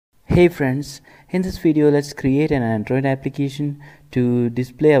Hey friends, in this video let's create an Android application to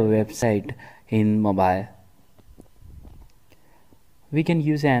display our website in mobile. We can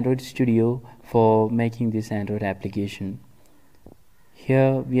use Android Studio for making this Android application.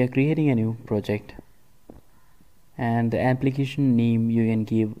 Here we are creating a new project, and the application name you can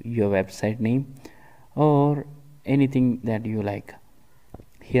give your website name or anything that you like.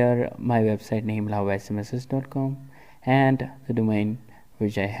 Here my website name lovesmss.com and the domain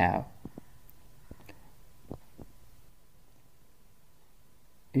which I have.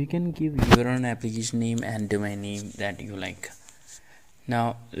 You can give your own application name and domain name that you like.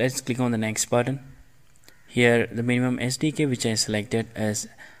 Now let's click on the next button. Here the minimum SDK which I selected is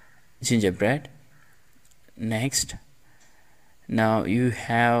Gingerbread. Next. Now you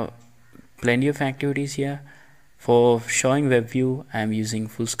have plenty of activities here. For showing web view, I am using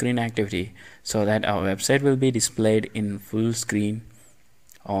full screen activity so that our website will be displayed in full screen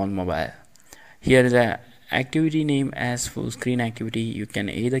on mobile. Here the activity name as full screen activity, you can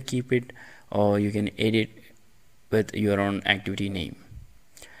either keep it or you can edit with your own activity name.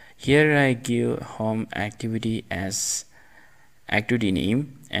 Here I give home activity as activity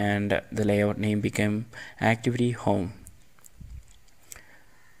name and the layout name became activity home.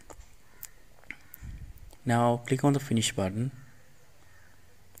 Now click on the finish button.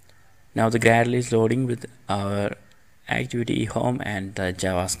 Now the Gradle is loading with our activity home and the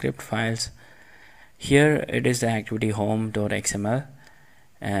JavaScript files. Here it is the activity home.xml,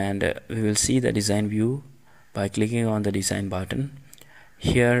 and we will see the design view by clicking on the design button.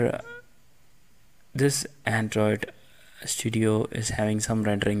 Here this Android Studio is having some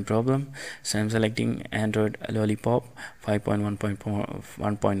rendering problem, so I'm selecting Android Lollipop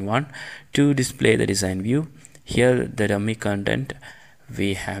 5.1.1 to display the design view. Here the dummy content,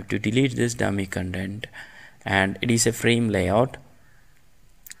 we have to delete this dummy content, and it is a frame layout.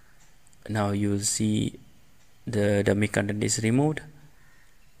 Now you will see the dummy content is removed.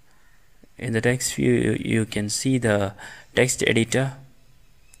 In the text view you can see the text editor,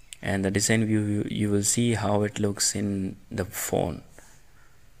 and the design view you will see how it looks in the phone.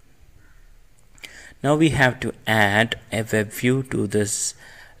 Now we have to add a web view to this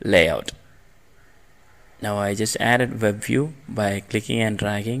layout. Now I just added web view by clicking and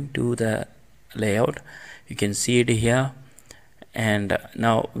dragging to the layout. You can see it here, and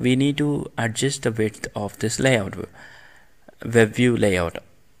now we need to adjust the width of this layout, web view layout.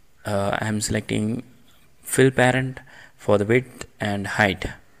 I am selecting fill parent for the width and height.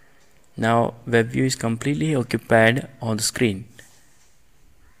 Now web view is completely occupied on the screen.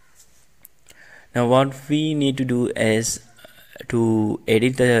 Now what we need to do is to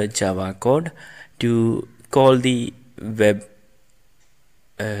edit the Java code to call the web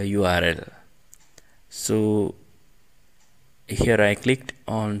URL. So here I clicked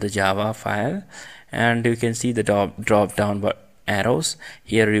on the Java file, and you can see the drop down arrows.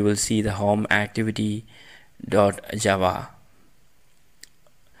 Here you will see the home activity.java.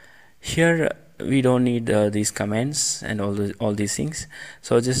 Here we don't need these comments and all these things,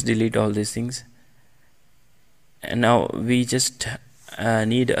 so just delete all these things. And now we just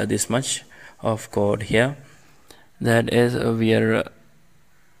need this much of code here. That is we are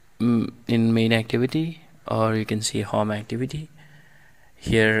in main activity, or you can see home activity.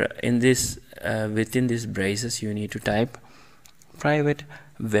 Here in this within these braces you need to type private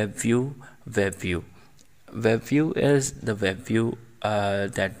web view. Web view is the web view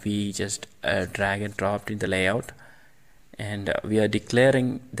that we just drag and dropped in the layout, and we are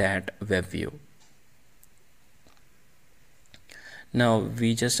declaring that web view. Now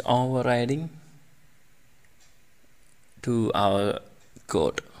we just overriding to our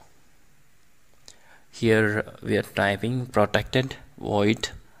code. Here we are typing protected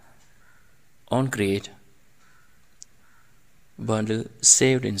void on create bundle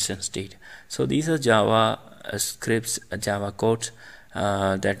saved instance state. So these are Java scripts, Java codes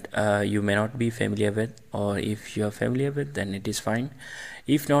that you may not be familiar with, or if you are familiar with, then it is fine.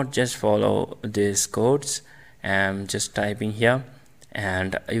 If not, just follow these codes. I'm just typing here,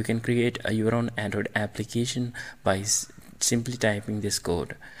 and you can create your own Android application by simply typing this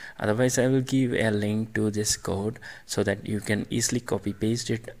code. Otherwise I will give a link to this code so that you can easily copy paste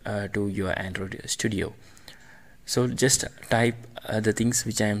it to your Android Studio. So just type the things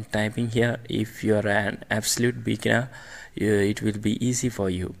which I am typing here. If you are an absolute beginner, it will be easy for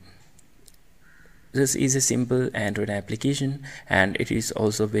you. This is a simple Android application, and it is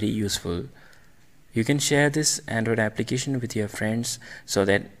also very useful. You can share this Android application with your friends so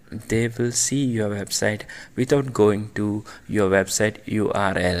that they will see your website without going to your website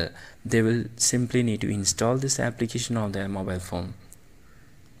URL. They will simply need to install this application on their mobile phone.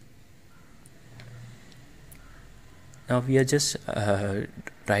 Now we are just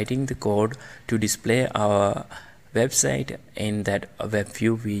writing the code to display our website in that web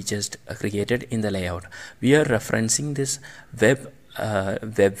view we just created in the layout. We are referencing this web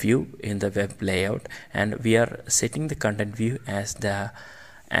view in the web layout, and we are setting the content view as the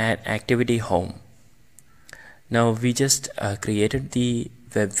activity home. Now we just created the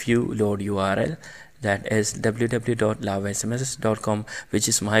web view load URL, that is www.lavasms.com, which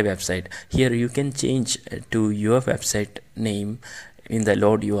is my website. Here you can change to your website name in the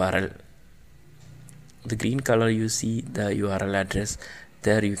load URL. The green color you see the URL address,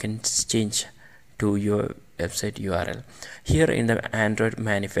 there you can change to your website URL. Here in the Android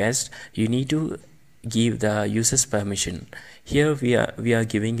manifest, you need to give the users permission. Here we are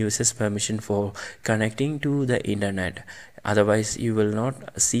giving users permission for connecting to the internet, otherwise you will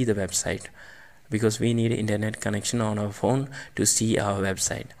not see the website, because we need internet connection on our phone to see our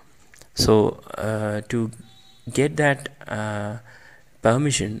website. So to get that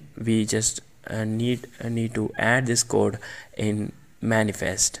permission, we just need to add this code in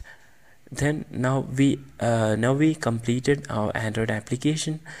manifest. Then now we completed our Android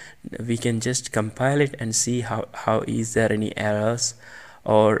application. We can just compile it and see how is there any errors,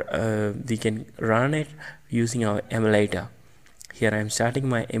 or we can run it using our emulator. Here I am starting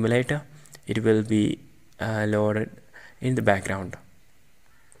my emulator. It will be loaded in the background.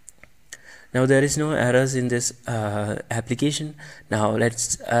 Now there is no errors in this application. Now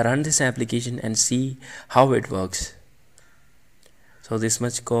let's run this application and see how it works. So this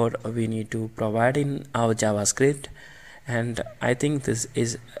much code we need to provide in our JavaScript, and I think this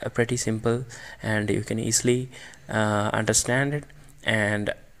is pretty simple and you can easily understand it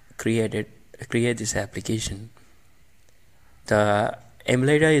and create this application. The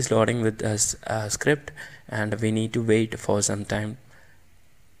emulator is loading with a script, and we need to wait for some time.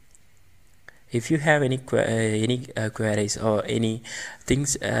 If you have any queries or any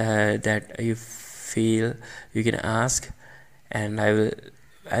things that you feel, you can ask, and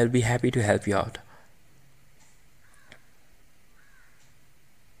I'll be happy to help you out.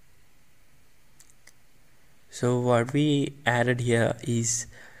 So what we added here is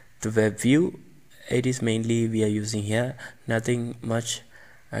the web view. It is mainly we are using here, nothing much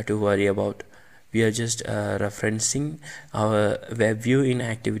to worry about. We are just referencing our web view in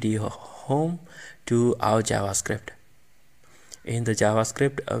activity home to our JavaScript. In the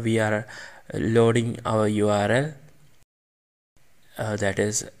JavaScript we are loading our URL, that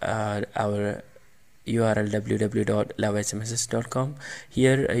is our URL www.lavasms.com.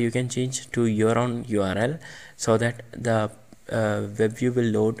 Here you can change to your own URL so that the web view will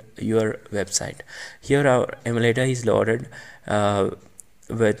load your website. Here our emulator is loaded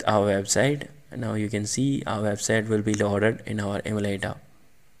with our website. Now you can see our website will be loaded in our emulator.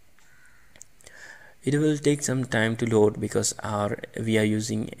 It will take some time to load because we are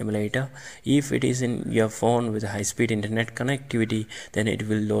using emulator. If it is in your phone with high-speed internet connectivity, then it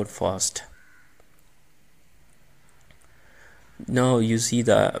will load fast. Now you see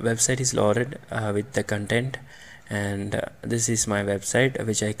the website is loaded with the content, and this is my website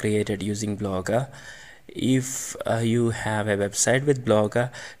which I created using Blogger. If you have a website with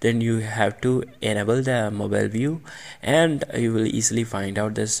Blogger, then you have to enable the mobile view, and you will easily find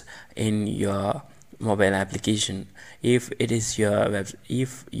out this in your mobile application. If it is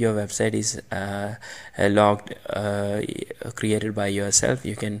if your website is logged created by yourself,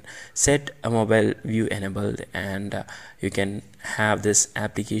 you can set a mobile view enabled, and you can have this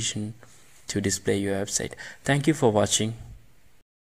application to display your website. Thank you for watching.